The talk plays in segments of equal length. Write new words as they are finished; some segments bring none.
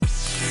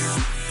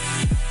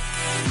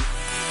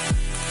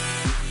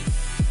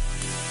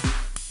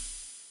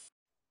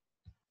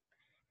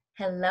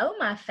Hello,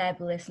 my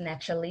fabulous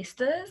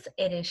naturalistas.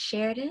 It is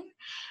Sheridan.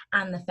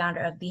 I'm the founder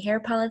of Be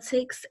Hair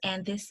Politics,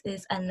 and this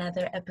is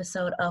another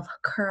episode of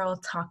Curl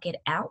Talk It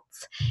Out.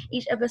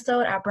 Each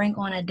episode, I bring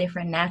on a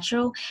different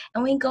natural,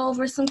 and we go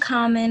over some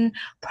common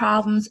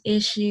problems,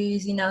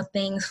 issues,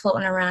 things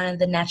floating around in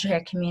the natural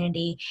hair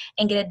community,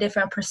 and get a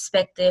different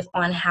perspective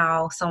on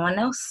how someone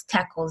else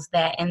tackles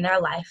that in their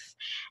life.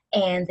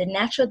 And the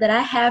natural that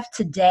I have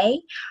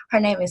today, her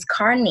name is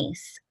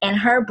Carnice, and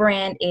her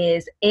brand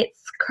is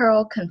It's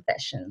Curl Confessions.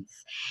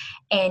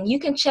 And you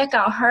can check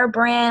out her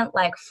brand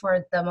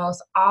for the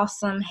most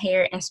awesome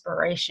hair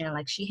inspiration.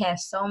 She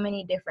has so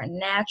many different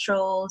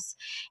naturals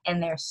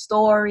and their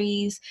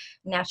stories,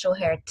 natural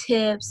hair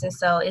tips. And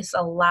so it's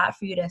a lot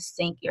for you to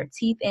sink your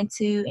teeth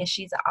into. And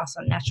she's an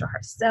awesome natural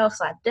herself.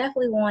 So I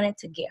definitely wanted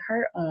to get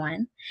her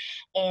on.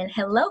 And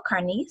hello,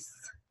 Carnice.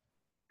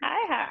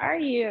 Hi, how are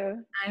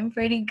you? I'm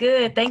pretty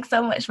good. Thanks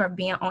so much for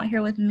being on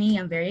here with me.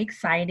 I'm very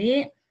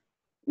excited.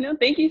 No,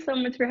 thank you so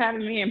much for having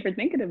me and for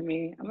thinking of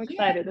me. I'm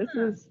excited.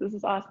 Yeah. This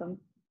is awesome.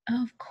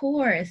 Of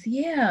course,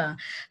 yeah.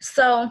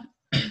 So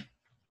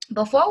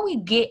before we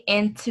get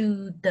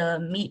into the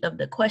meat of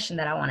the question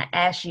that I want to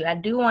ask you, I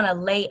do want to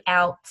lay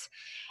out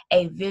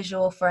a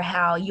visual for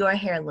how your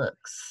hair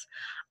looks.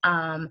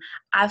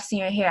 I've seen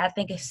your hair. I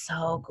think it's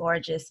so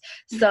gorgeous.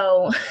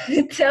 So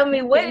tell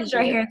me, what is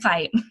your hair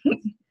type?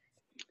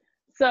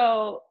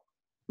 So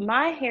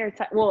my hair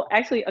type, well,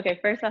 actually, okay,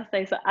 first I'll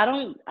say, so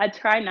I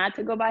try not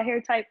to go by hair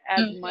type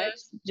as much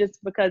just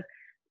because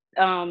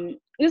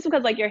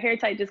your hair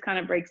type just kind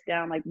of breaks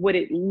down like what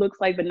it looks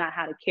like, but not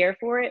how to care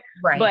for it.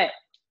 Right. But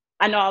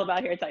I know all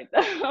about hair type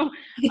though.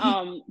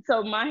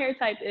 So my hair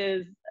type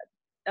is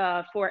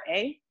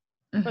 4A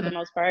for the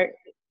most part.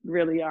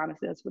 Really,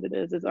 honestly, that's what it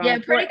is. It's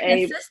pretty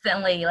 4A.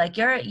 Consistently.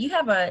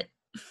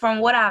 From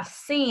what I've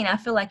seen, I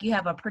feel like you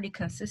have a pretty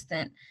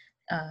consistent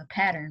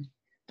pattern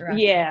throughout.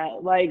 Yeah,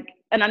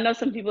 and I know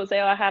some people say,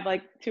 "Oh, I have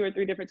like 2 or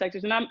 3 different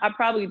textures," and I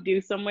probably do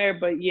somewhere,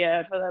 but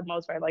yeah, for the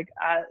most part,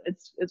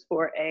 it's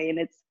 4A, and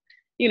it's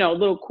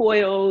little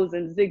coils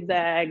and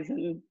zigzags,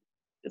 and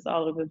it's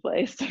all over the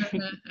place.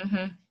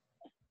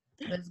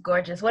 It's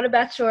gorgeous. What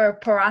about your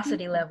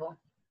porosity level?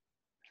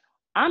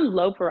 I'm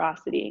low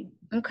porosity.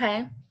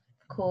 Okay,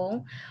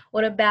 cool.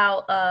 What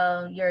about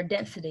your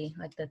density,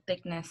 like the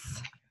thickness?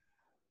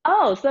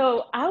 Oh,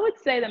 so I would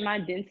say that my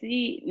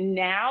density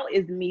now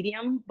is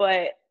medium,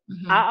 but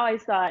I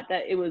always thought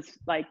that it was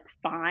like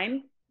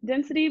fine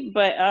density.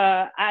 But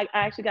I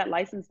actually got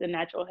licensed in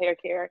natural hair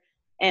care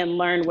and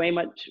learned way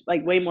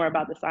more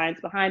about the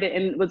science behind it,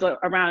 and was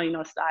around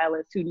a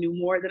stylist who knew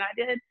more than I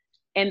did,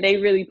 and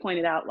they really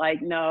pointed out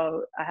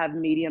no, I have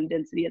medium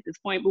density at this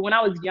point. But when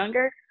I was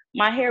younger,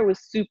 my hair was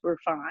super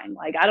fine.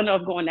 I don't know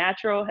if going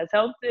natural has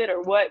helped it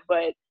or what,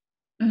 but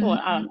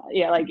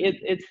yeah,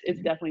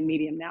 it's definitely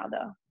medium now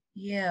though.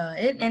 Yeah,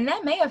 and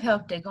that may have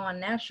helped it going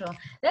natural.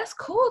 That's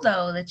cool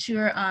though that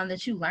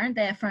you learned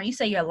that from. You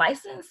say you're a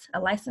licensed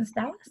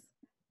stylist?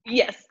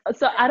 Yes.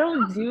 So I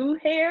don't do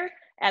hair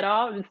at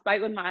all,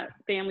 despite what my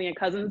family and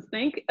cousins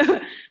think.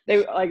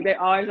 They always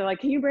are like,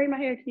 "Can you braid my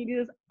hair? Can you do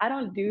this?" I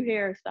don't do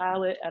hair or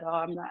style it at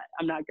all. I'm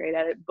not great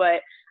at it,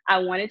 but I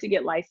wanted to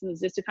get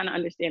licensed just to kind of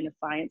understand the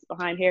science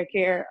behind hair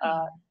care.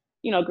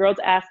 Girls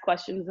ask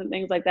questions and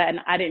things like that, and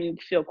I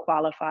didn't feel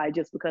qualified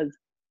just because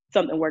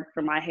something worked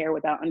for my hair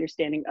without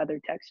understanding other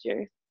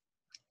textures.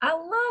 I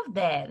love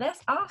that. That's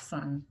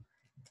awesome.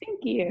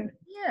 Thank you.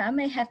 Yeah, I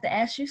may have to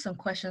ask you some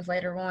questions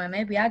later on.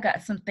 Maybe I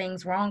got some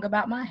things wrong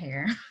about my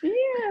hair.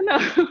 Yeah, no.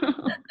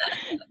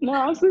 No,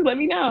 honestly, let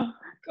me know.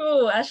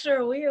 Cool, I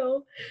sure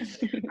will.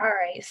 All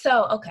right,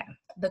 so, okay.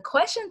 The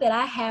question that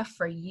I have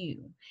for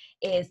you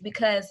is,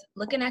 because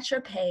looking at your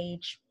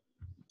page,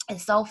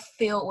 it's so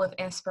filled with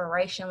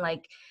inspiration.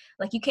 Like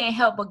you can't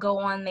help but go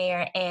on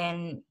there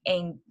and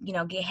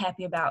get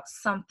happy about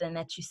something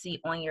that you see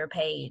on your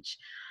page,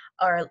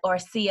 or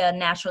see a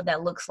natural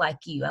that looks like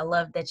you. I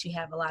love that you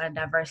have a lot of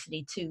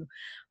diversity too.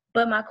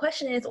 But my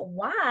question is,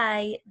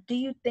 why do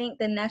you think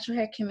the natural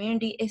hair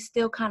community is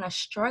still kind of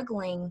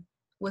struggling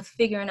with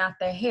figuring out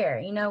their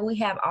hair? We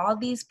have all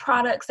these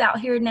products out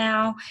here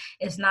now.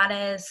 It's not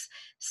as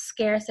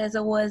scarce as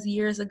it was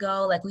years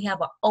ago. We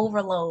have an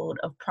overload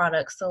of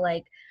products. So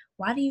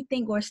why do you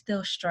think we're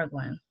still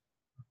struggling?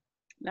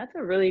 That's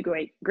a really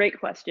great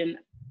question.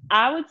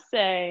 I would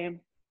say,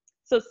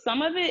 so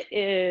some of it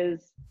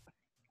is,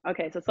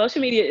 okay, so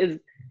social media is,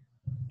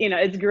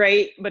 it's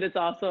great, but it's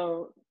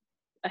also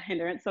a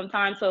hindrance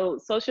sometimes. So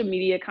social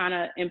media kind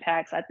of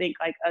impacts, I think,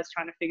 us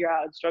trying to figure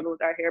out and struggle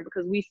with our hair,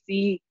 because we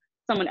see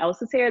someone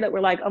else's hair that we're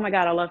like, oh my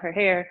God, I love her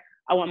hair.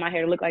 I want my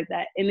hair to look like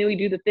that. And then we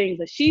do the things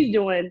that she's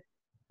doing,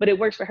 but it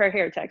works for her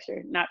hair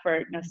texture, not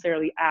for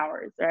necessarily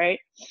ours, right?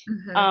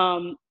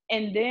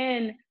 And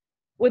then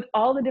with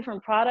all the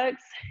different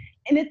products,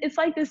 and it's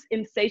like this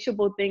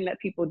insatiable thing that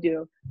people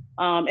do.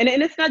 And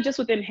it's not just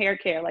within hair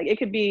care. It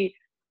could be,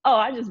 oh,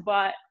 I just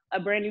bought a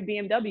brand new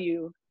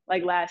BMW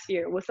last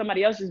year. Well,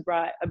 somebody else just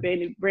brought a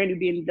brand new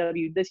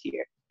BMW this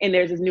year, and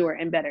theirs is newer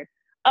and better.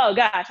 oh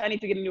gosh, I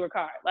need to get a newer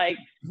car. Like,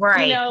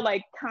 Right.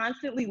 like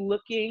constantly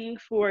looking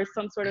for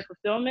some sort of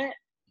fulfillment.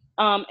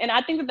 And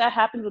I think that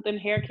happens within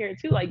hair care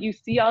too. Like you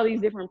see all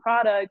these different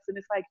products and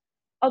it's like,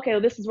 okay,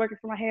 well, this is working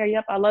for my hair.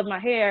 Yep, I love my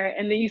hair.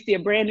 And then you see a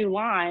brand new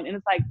line and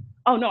it's like,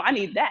 oh no, I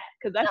need that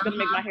because that's going to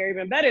make my hair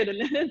even better than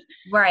this.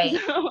 Right.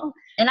 So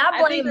and I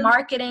I think blame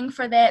marketing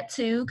for that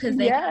too, because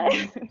they yeah,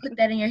 kind of put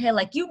that in your head,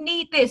 like, you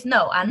need this.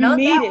 No, I you know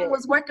need that one it.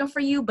 was working for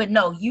you, but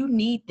no, you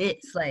need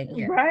this. Like,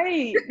 yeah.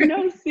 Right.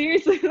 No,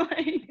 seriously,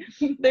 like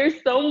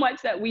there's so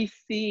much that we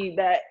see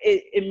that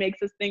it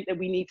makes us think that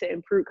we need to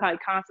improve, kind of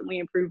constantly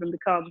improve and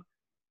become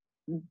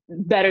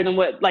better than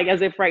what, like,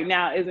 as if right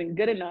now isn't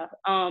good enough.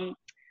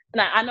 And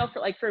I know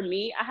for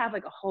me, I have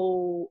like a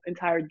whole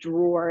entire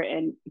drawer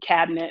and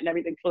cabinet and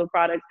everything full of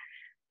products.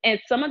 And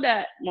some of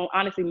that, well,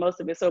 honestly, most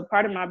of it. So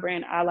part of my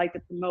brand, I like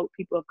to promote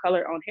people of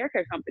color owned hair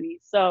care companies.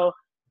 So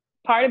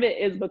part of it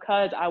is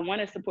because I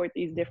want to support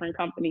these different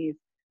companies,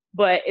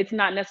 but it's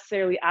not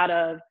necessarily out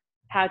of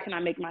how can I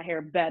make my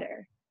hair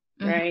better,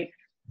 right?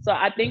 So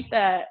I think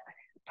that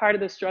part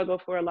of the struggle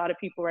for a lot of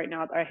people right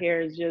now with our hair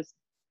is just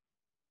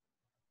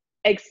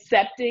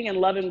accepting and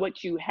loving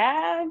what you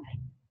have,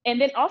 and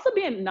then also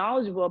being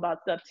knowledgeable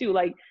about stuff too.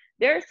 Like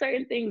there are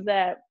certain things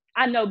that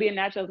I know being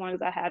natural as long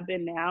as I have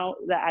been now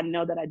that I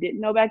know that I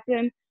didn't know back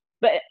then.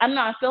 But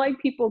I feel like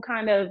people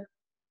kind of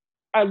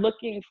are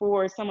looking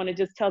for someone to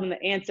just tell them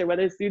the answer,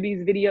 whether it's through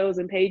these videos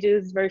and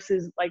pages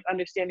versus like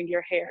understanding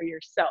your hair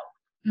yourself,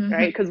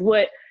 right? Because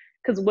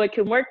what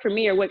can work for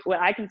me or what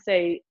I can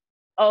say,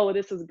 oh,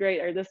 this is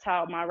great, or this is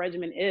how my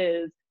regimen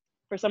is,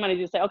 for somebody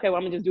to just say, okay, well,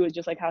 I'm gonna just do it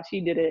just like how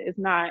she did it. It's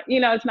not,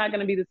 it's not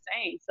gonna be the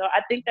same. So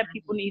I think that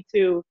people need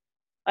to,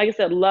 like I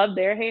said, love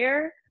their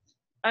hair,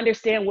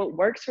 understand what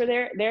works for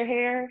their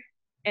hair,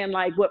 and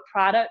like what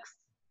products,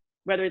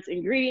 whether it's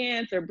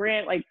ingredients or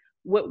brand, like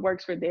what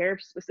works for their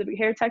specific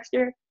hair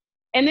texture,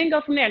 and then go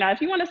from there. Now,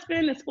 if you want to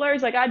spend and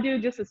splurge like I do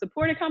just to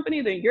support a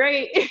company, then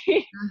great.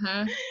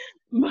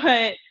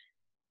 But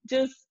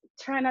just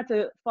try not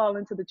to fall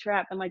into the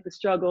trap and like the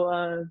struggle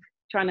of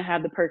trying to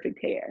have the perfect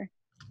hair.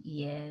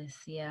 Yes,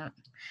 yeah.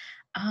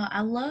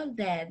 I love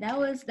that.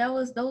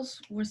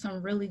 Those were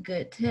some really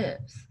good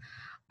tips.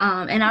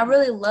 And I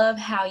really love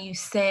how you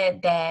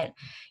said that,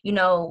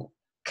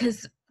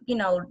 because,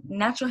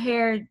 natural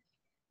hair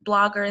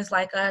bloggers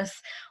like us,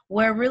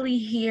 we're really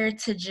here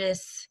to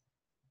just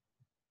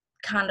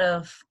kind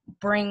of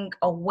bring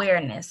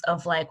awareness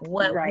of like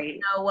what we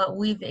know, what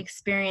we've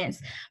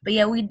experienced. But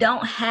yeah, we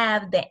don't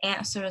have the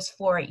answers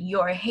for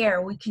your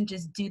hair. We can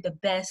just do the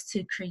best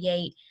to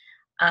create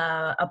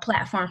a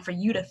platform for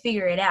you to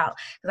figure it out.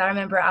 Because I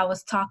remember I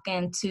was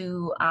talking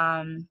to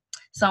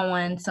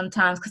someone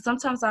sometimes, because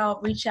sometimes I'll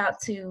reach out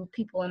to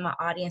people in my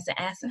audience and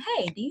ask them,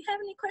 hey, do you have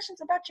any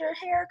questions about your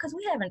hair? Because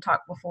we haven't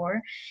talked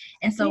before.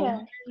 And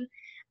so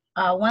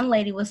one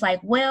lady was like,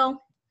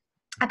 well,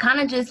 I kind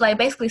of just like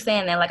basically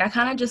saying that, like, I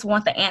kind of just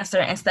want the answer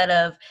instead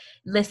of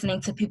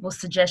listening to people's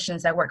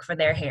suggestions that work for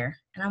their hair.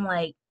 And I'm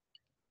like,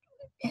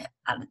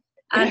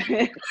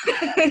 I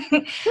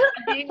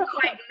didn't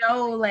quite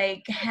know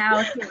like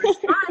how to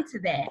respond to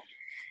that.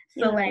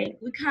 So like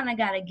we kind of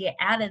got to get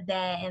out of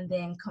that, and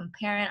then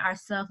comparing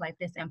ourselves, like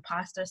this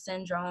imposter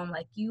syndrome,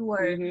 like you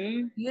were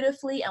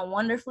beautifully and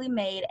wonderfully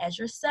made as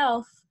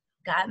yourself.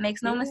 God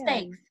makes no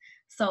mistakes.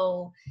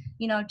 So,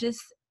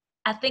 just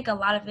I think a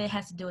lot of it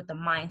has to do with the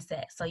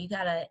mindset. So you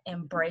got to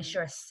embrace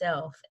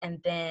yourself, and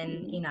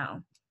then,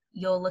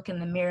 you'll look in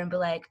the mirror and be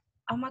like,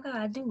 oh my God,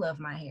 I do love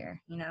my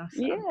hair, So.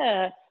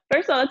 Yeah.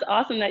 First of all, it's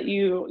awesome that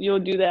you'll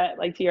do that,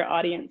 like to your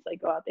audience,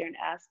 like go out there and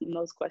ask them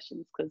those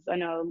questions, because I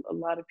know a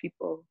lot of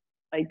people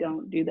like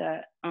don't do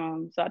that.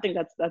 So I think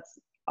that's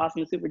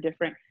awesome and super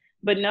different.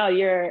 But no,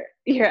 you're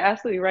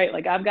absolutely right.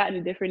 Like I've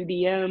gotten different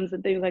DMs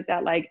and things like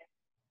that, like,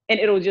 and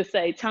it'll just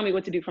say, tell me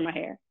what to do for my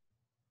hair.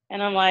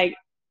 And I'm like,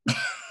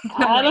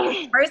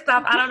 first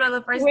off, I don't know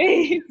the first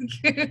thing.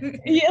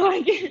 Yeah,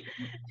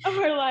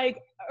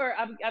 or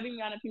I've even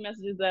gotten a few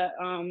messages that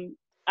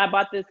I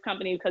bought this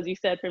company because you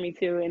said for me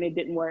too, and it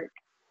didn't work.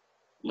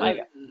 I'm like,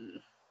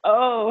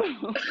 oh,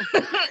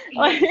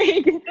 like,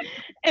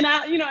 and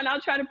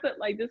I'll try to put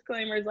like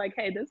disclaimers, like,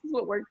 hey, this is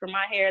what worked for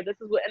my hair. This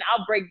is what, and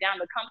I'll break down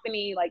the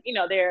company, like,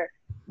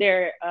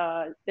 their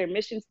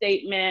mission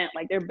statement,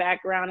 like their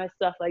background and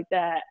stuff like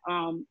that.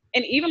 And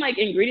even like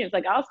ingredients,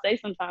 like I'll say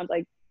sometimes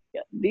like,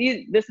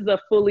 this is a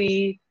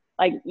fully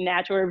like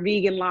natural or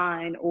vegan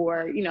line,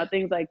 or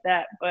things like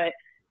that, but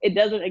it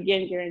doesn't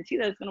again guarantee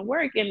that it's going to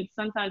work. And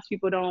sometimes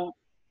people don't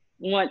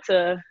want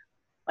to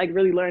like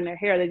really learn their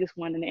hair, they just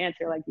want an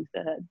answer, like you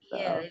said. So.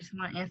 Yeah, they just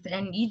want an answer,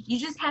 and you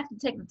just have to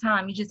take the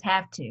time. You just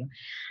have to.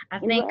 I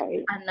think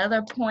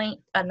another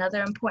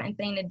important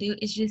thing to do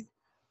is just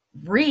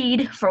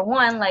read, for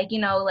one, like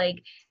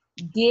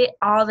get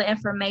all the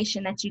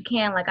information that you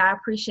can. Like I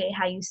appreciate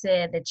how you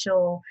said that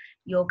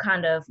you'll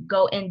kind of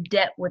go in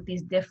depth with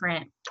these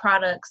different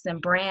products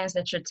and brands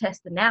that you're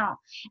testing out,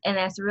 and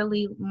that's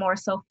really more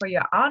so for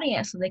your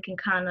audience, so they can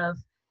kind of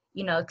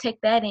take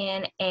that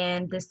in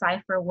and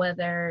decipher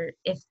whether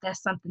if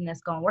that's something that's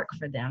going to work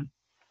for them.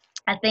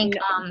 I think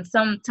No,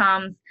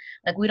 sometimes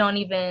like we don't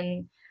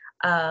even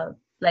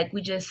like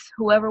we just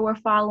whoever we're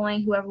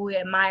following, whoever we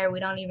admire, we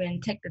don't even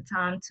take the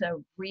time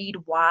to read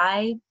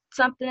why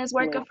something is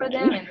working for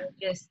them, and listen.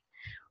 we just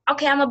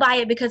okay, I'm gonna buy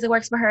it because it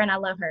works for her and I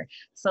love her.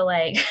 So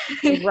like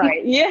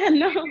Right. Yeah,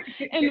 no.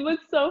 And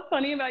what's so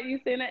funny about you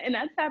saying that, and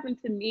that's happened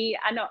to me.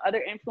 I know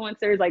other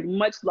influencers, like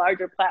much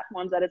larger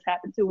platforms that has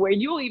happened to, where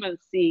you'll even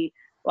see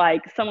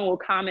like someone will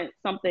comment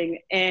something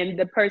and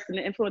the person,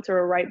 the influencer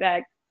will write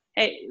back,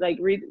 hey, like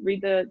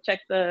check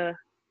the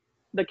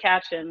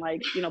caption,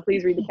 like,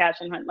 please read the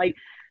caption, hun. Like,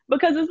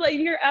 because it's like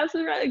you're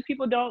absolutely right. Like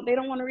people they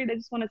don't want to read, they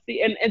just want to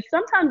see. And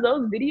sometimes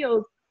those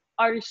videos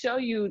are to show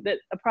you that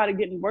a product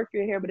didn't work for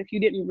your hair, but if you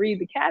didn't read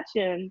the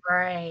caption,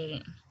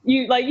 right.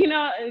 you like,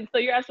 so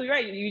you're absolutely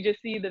right. You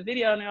just see the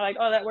video and they're like,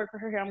 oh, that worked for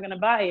her hair, I'm gonna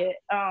buy it.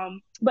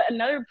 But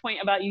another point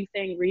about you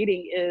saying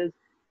reading is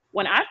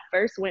when I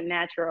first went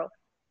natural,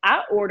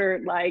 I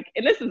ordered like,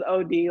 and this is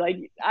OD, like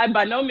I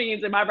by no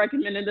means am I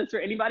recommending this for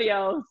anybody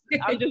else.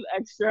 I'm just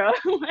extra.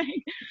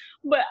 Like,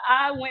 but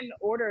I went and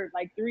ordered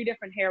like 3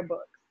 different hair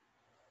books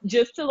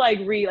just to like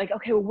read, like,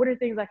 okay, well, what are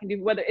things I can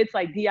do? Whether it's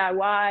like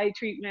DIY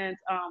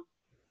treatments,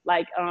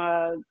 like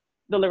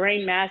the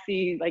Lorraine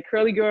Massey, like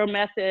curly girl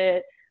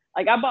method.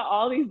 Like I bought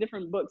all these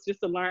different books just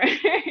to learn.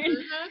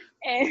 Mm-hmm.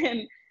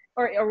 And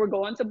or we're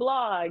going to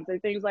blogs or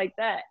things like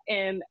that.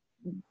 And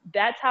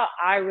that's how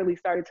I really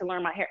started to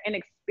learn my hair and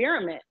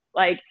experiment.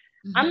 Like,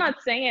 I'm Mm-hmm. not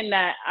saying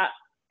that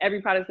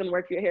every product's gonna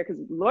work for your hair,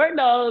 because Lord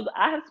knows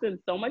I have spent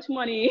so much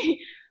money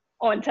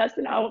on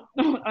testing out,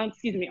 on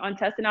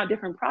testing out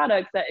different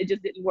products that it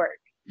just didn't work.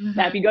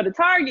 Now, if Mm-hmm. you go to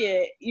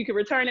Target, you can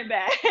return it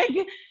back,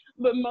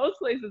 but most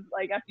places,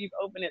 like after you've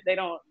opened it, they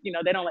don't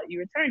let you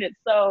return it.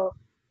 So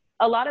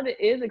a lot of it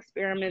is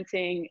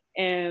experimenting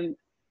and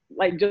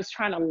like just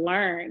trying to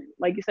learn,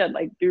 like you said,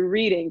 like through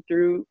reading,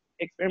 through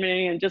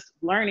experimenting, and just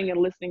learning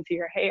and listening to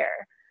your hair.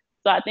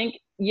 So I think,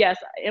 yes,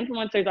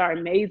 influencers are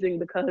amazing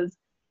because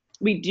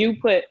we do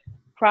put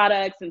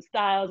products and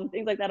styles and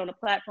things like that on a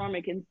platform.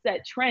 It can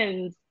set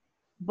trends,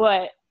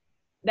 but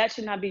that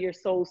should not be your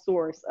sole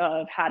source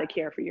of how to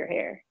care for your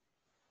hair.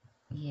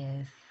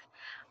 Yes.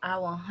 I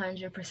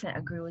 100%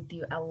 agree with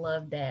you. I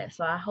love that.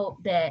 So I hope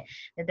that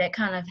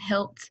kind of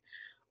helped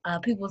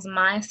people's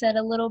mindset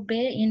a little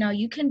bit. You know,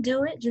 you can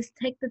do it. Just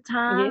take the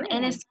time,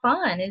 and Yeah. it's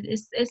fun.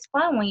 It's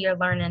fun when you're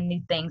learning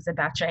new things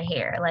about your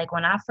hair. Like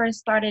when I first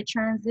started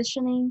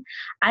transitioning,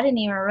 I didn't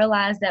even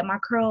realize that my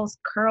curls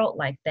curled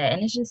like that,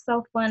 and it's just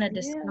so fun to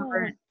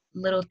discover Yeah.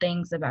 little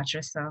things about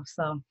yourself.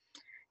 So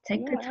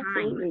take the No, time.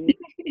 absolutely.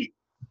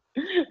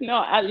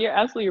 No, you're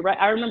absolutely right.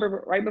 I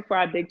remember right before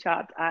I big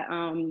chopped,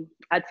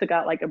 I took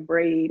out like a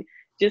braid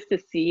just to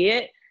see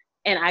it,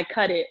 and I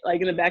cut it like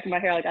in the back of my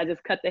hair. Like I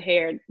just cut the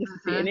hair just to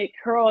see it, and Hmm. it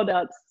curled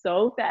up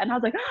so fast. And I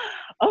was like,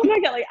 oh my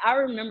god! Like I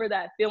remember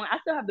that feeling. I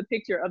still have the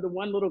picture of the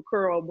one little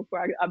curl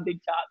before I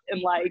big chopped,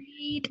 and like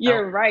Agreed. Oh,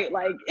 you're right.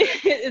 Like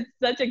it's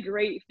such a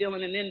great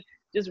feeling, and then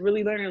just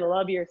really learning to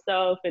love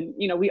yourself. And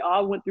we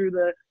all went through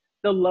the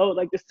low,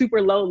 like the super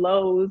low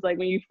lows, like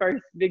when you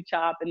first big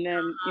chop, and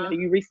then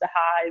you reach the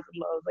highs and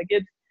lows. Like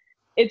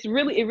it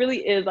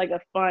really is like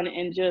a fun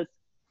and just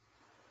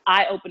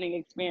eye-opening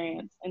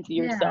experience into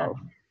yeah. yourself.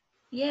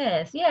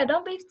 Yes. Yeah.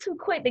 Don't be too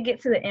quick to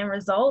get to the end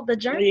result. The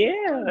journey is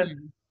Yeah,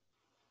 fun.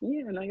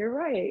 yeah, no, you're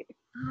right.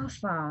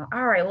 Awesome.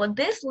 All right. Well,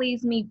 this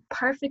leads me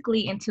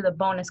perfectly into the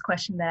bonus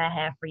question that I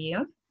have for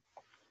you.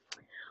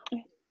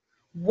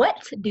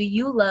 What do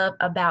you love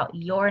about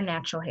your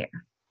natural hair?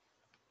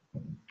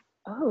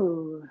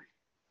 Oh,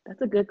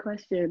 that's a good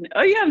question.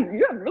 Oh, you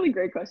have really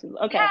great questions.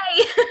 Okay.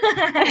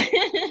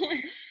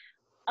 Yay!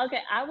 Okay,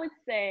 I would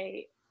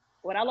say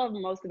what I love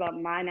most about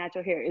my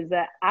natural hair is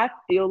that I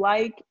feel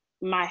like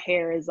my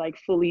hair is like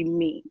fully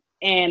me.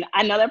 And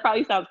I know that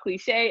probably sounds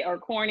cliche or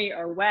corny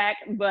or whack,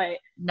 but what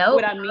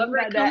Nope. I mean However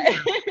by it comes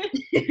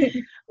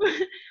that, out.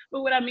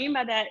 but what I mean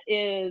by that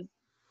is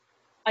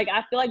like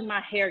I feel like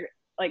my hair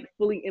like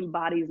fully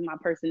embodies my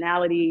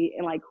personality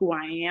and like who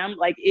I am.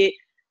 Like it,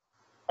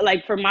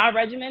 like for my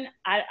regimen,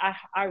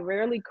 I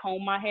rarely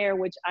comb my hair,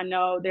 which I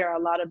know there are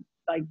a lot of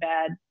like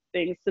bad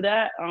things to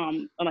that,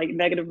 and like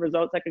negative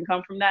results that can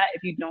come from that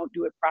if you don't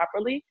do it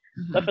properly.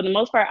 But Hmm. for the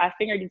most part, I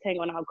finger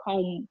detangle and I'll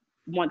comb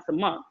once a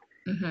month,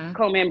 Hmm.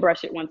 comb and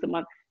brush it once a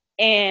month.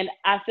 And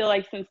I feel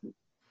like since,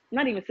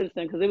 not even since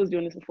then, because it was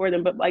doing this before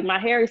then, but like my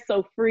hair is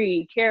so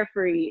free,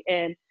 carefree,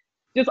 and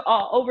just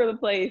all over the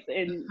place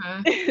and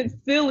Hmm.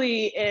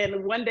 silly.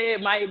 And one day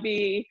it might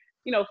be,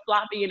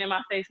 floppy and in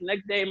my face. The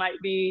next day it might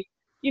be,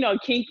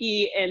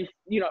 kinky and,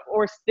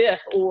 or stiff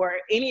or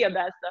any of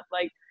that stuff.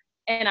 Like,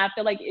 and I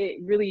feel like it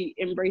really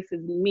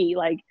embraces me.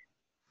 Like,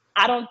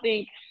 I don't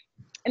think,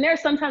 and there are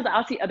sometimes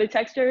I'll see other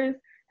textures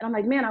and I'm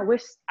like, man, I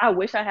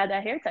wish I had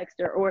that hair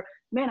texture, or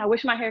man, I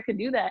wish my hair could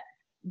do that.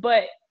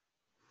 But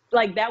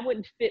like that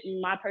wouldn't fit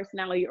my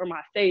personality or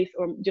my face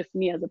or just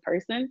me as a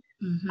person.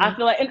 I Hmm.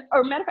 feel like, and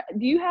or matter of fact,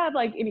 do you have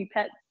like any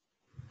pets?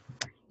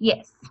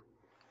 Yes.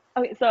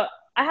 Okay, so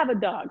I have a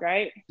dog,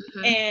 right?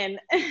 Hmm. And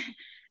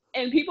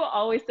and people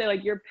always say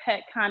like your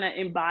pet kind of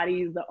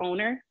embodies the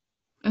owner.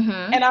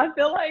 Mm-hmm. And I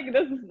feel like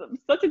this is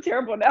such a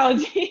terrible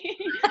analogy,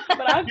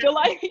 but I feel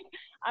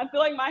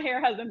like my hair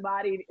has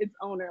embodied its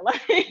owner.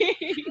 Like,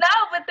 No,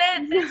 but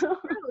that's so,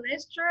 true.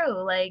 That's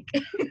true. Like,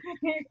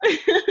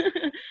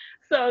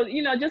 so,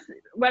 you know, just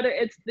whether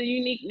it's the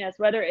uniqueness,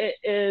 whether it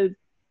is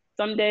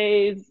some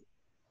days,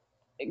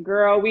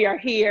 girl, we are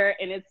here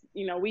and it's,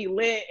 you know, we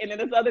lit, and then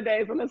there's other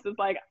days when it's just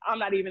like I'm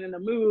not even in the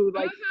mood.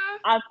 Like, mhm.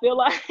 I feel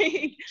like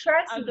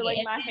Trust I feel me. like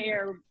my And then,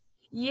 hair.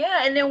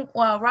 yeah, and then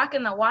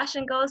rocking the wash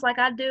and goes like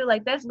I do,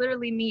 like that's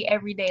literally me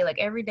every day. Like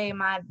every day,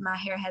 my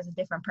hair has a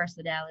different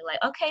personality. Like,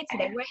 okay,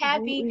 today we're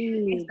happy.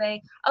 Next Absolutely.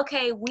 day,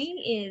 okay, we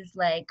is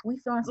like we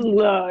feeling some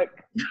Look,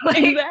 like,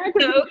 you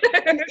exactly. know.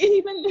 And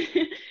even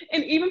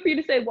and even for you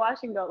to say wash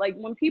and go, like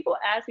when people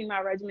ask me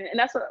my regimen, and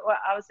that's what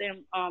I was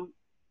saying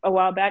a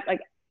while back, like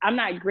I'm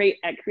not great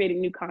at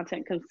creating new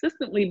content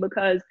consistently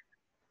because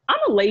I'm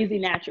a lazy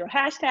natural.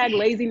 Hashtag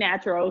lazy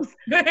naturals.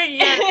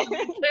 Yes, me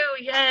too.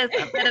 Yes,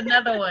 I bet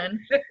another one.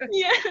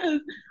 Yes,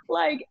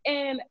 like,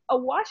 and a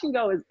wash and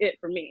go is it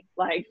for me.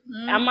 Like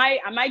Mhm.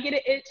 I might get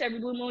an itch every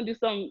blue moon, do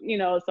some, you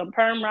know, some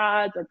perm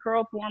rods or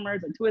curl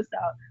formers or twist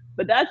out,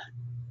 but that's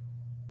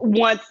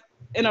once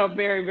in a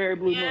very, very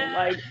blue moon.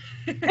 Like,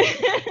 Yeah.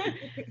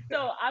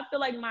 so I feel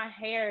like my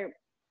hair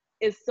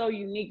is so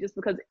unique just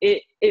because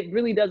it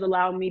really does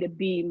allow me to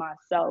be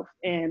myself.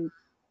 And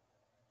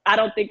I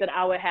don't think that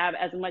I would have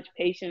as much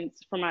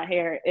patience for my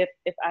hair if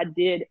I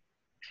did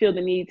feel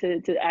the need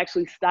to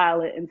actually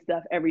style it and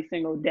stuff every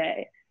single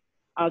day.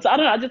 So I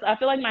don't know. I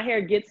feel like my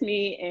hair gets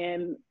me,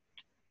 and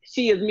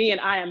she is me,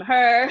 and I am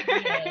her.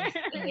 Yes,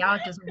 and y'all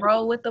just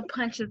roll with the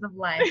punches of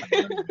life.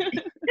 I love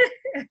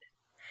it.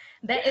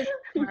 That is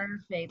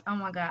perfect. Oh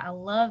my God, I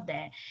love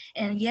that.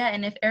 And yeah,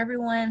 and if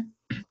everyone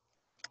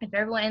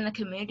in the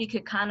community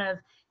could kind of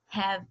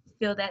have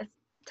feel that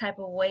type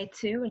of way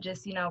too, and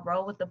just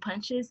roll with the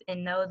punches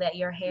and know that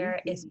your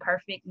hair is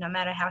perfect no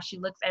matter how she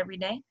looks every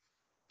day,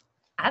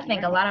 I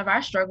think a Right. lot of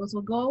our struggles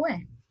will go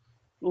away.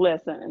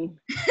 Listen,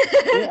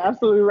 you're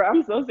absolutely right.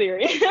 I'm so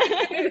serious.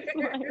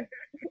 Like,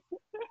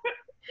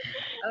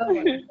 Oh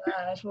my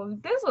gosh. Well,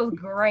 this was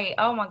great.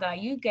 Oh my God.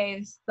 You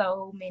gave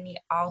so many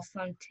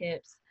awesome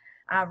tips.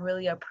 I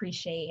really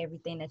appreciate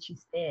everything that you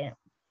said.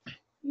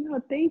 no,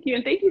 thank you.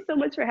 And thank you so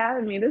much for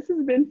having me. This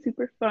has been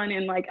super fun.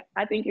 And like,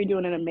 I think you're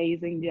doing an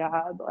amazing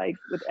job, like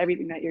with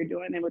everything that you're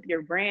doing and with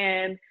your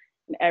brand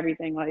and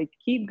everything. Like,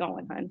 keep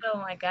going, hon. Oh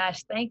my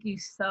gosh. Thank you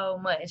so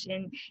much.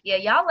 And yeah,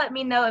 y'all let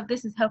me know if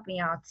this is helping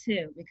y'all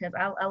too, because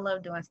I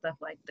love doing stuff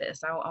like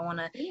this. I want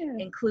to Yeah,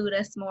 include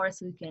us more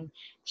so we can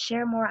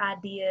share more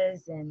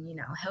ideas and,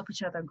 help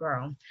each other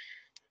grow.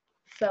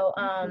 So,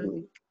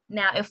 absolutely.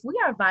 now, if we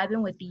are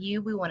vibing with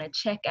you, we want to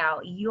check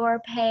out your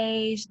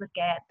page, look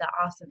at the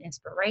awesome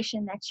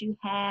inspiration that you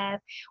have.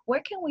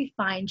 Where can we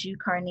find you,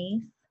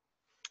 Carnice?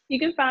 You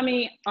can find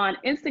me on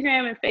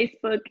Instagram and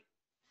Facebook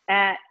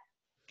at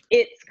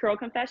It's Curl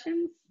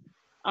Confessions.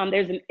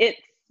 There's an It's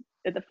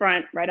at the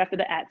front, right after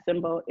the at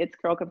symbol. It's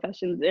Curl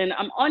Confessions, and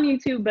I'm on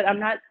YouTube, but I'm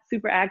not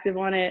super active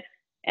on it.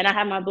 And I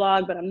have my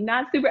blog, but I'm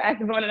not super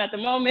active on it at the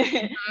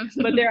moment.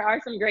 But there are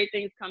some great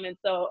things coming.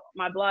 So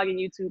my blog and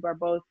YouTube are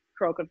both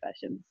Curl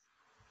Confessions.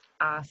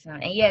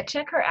 Awesome. And yeah,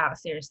 check her out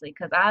seriously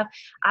because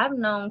I've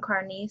known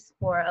Carnice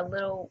for a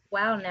little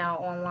while now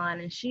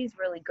online and she's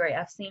really great.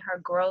 I've seen her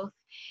growth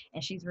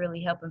and she's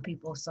really helping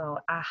people. So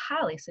I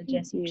highly Thank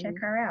suggest you check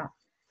you. her out.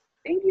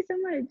 Thank you so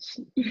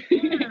much.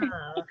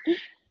 Yeah.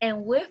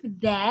 And with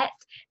that,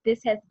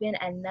 this has been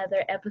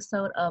another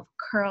episode of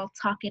Curl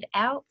Talk It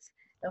Out.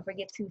 Don't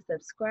forget to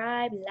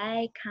subscribe,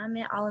 like,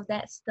 comment, all of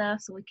that stuff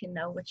so we can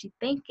know what you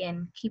think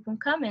and keep them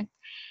coming.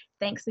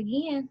 Thanks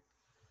again.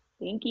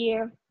 Thank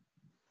you.